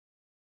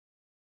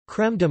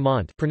Crème de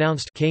menthe,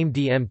 pronounced crème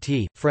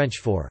d'mt, French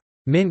for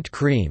mint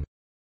cream,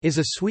 is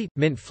a sweet,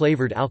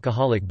 mint-flavored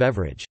alcoholic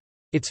beverage.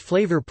 Its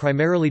flavor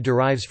primarily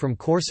derives from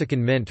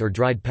Corsican mint or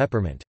dried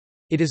peppermint.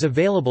 It is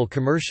available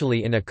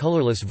commercially in a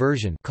colorless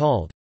version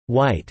called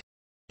white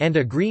and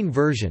a green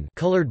version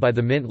colored by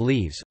the mint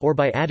leaves, or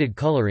by added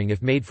coloring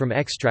if made from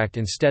extract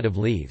instead of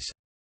leaves.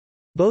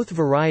 Both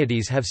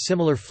varieties have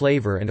similar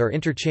flavor and are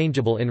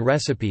interchangeable in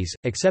recipes,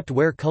 except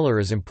where color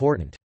is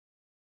important.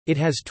 It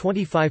has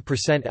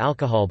 25%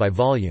 alcohol by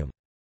volume.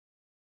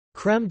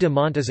 Crème de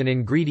menthe is an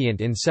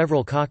ingredient in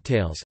several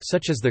cocktails,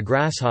 such as the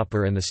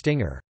grasshopper and the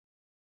stinger.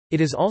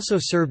 It is also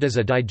served as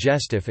a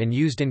digestive and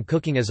used in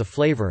cooking as a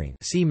flavoring,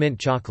 see mint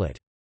chocolate.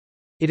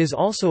 It is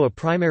also a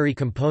primary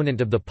component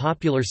of the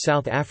popular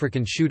South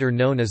African shooter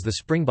known as the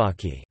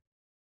springbokkie.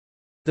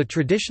 The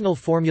traditional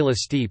formula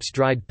steeps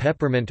dried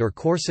peppermint or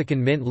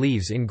Corsican mint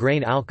leaves in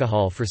grain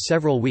alcohol for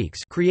several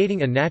weeks,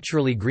 creating a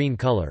naturally green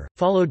color,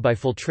 followed by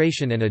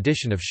filtration and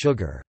addition of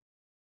sugar.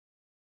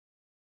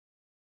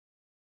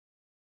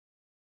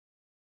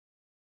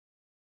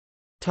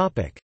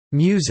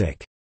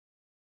 Music.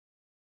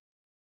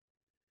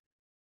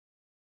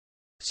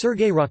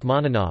 Sergei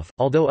Rachmaninoff,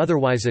 although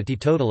otherwise a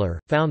teetotaler,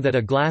 found that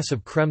a glass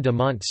of crème de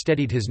menthe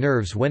steadied his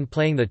nerves when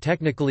playing the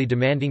technically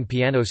demanding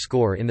piano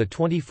score in the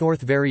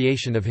 24th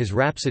variation of his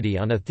Rhapsody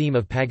on a theme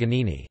of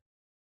Paganini.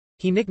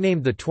 He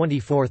nicknamed the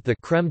 24th the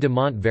crème de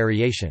menthe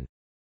variation.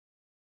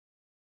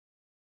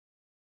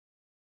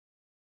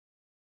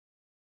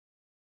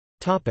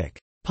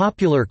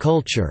 Popular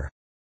culture.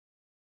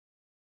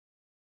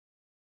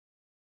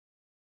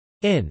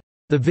 In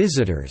The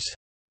Visitors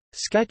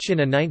sketch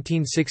in a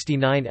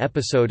 1969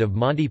 episode of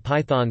Monty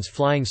Python's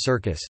Flying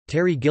Circus,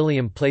 Terry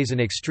Gilliam plays an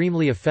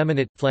extremely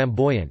effeminate,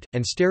 flamboyant,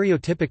 and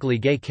stereotypically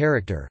gay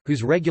character,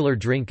 whose regular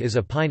drink is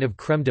a pint of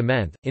crème de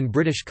menthe. In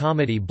British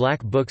comedy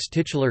Black Book's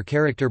titular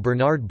character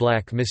Bernard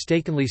Black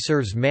mistakenly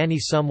serves Manny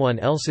someone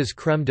else's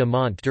crème de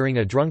menthe during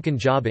a drunken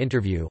job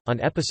interview. On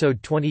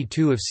episode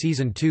 22 of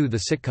season 2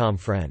 the sitcom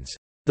Friends,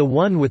 The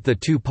One with the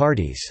Two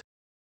Parties,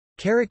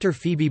 character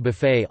Phoebe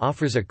Buffay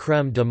offers a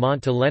crème de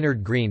menthe to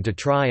Leonard Green to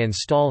try and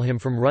stall him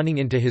from running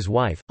into his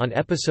wife. On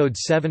episode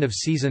 7 of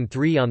season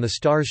 3 on the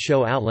Starz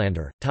show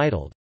Outlander,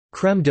 titled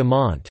Crème de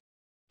menthe,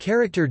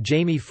 character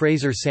Jamie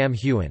Fraser Sam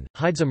Heughan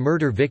hides a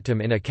murder victim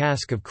in a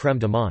cask of crème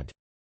de menthe.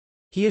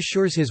 He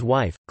assures his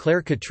wife,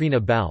 Claire Katrina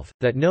Balfe,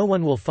 that no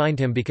one will find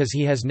him because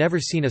he has never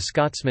seen a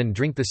Scotsman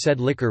drink the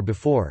said liquor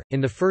before. In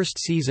the first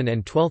season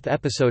and 12th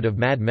episode of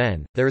Mad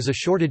Men, there is a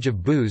shortage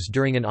of booze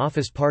during an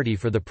office party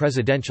for the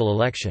presidential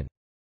election.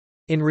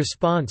 In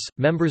response,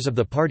 members of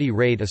the party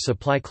raid a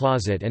supply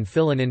closet and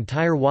fill an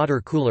entire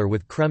water cooler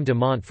with crème de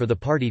menthe for the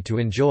party to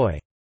enjoy.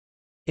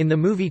 In the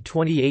movie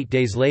 28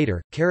 Days Later,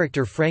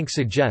 character Frank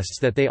suggests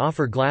that they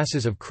offer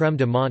glasses of crème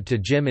de menthe to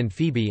Jim and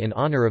Phoebe in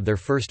honor of their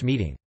first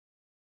meeting.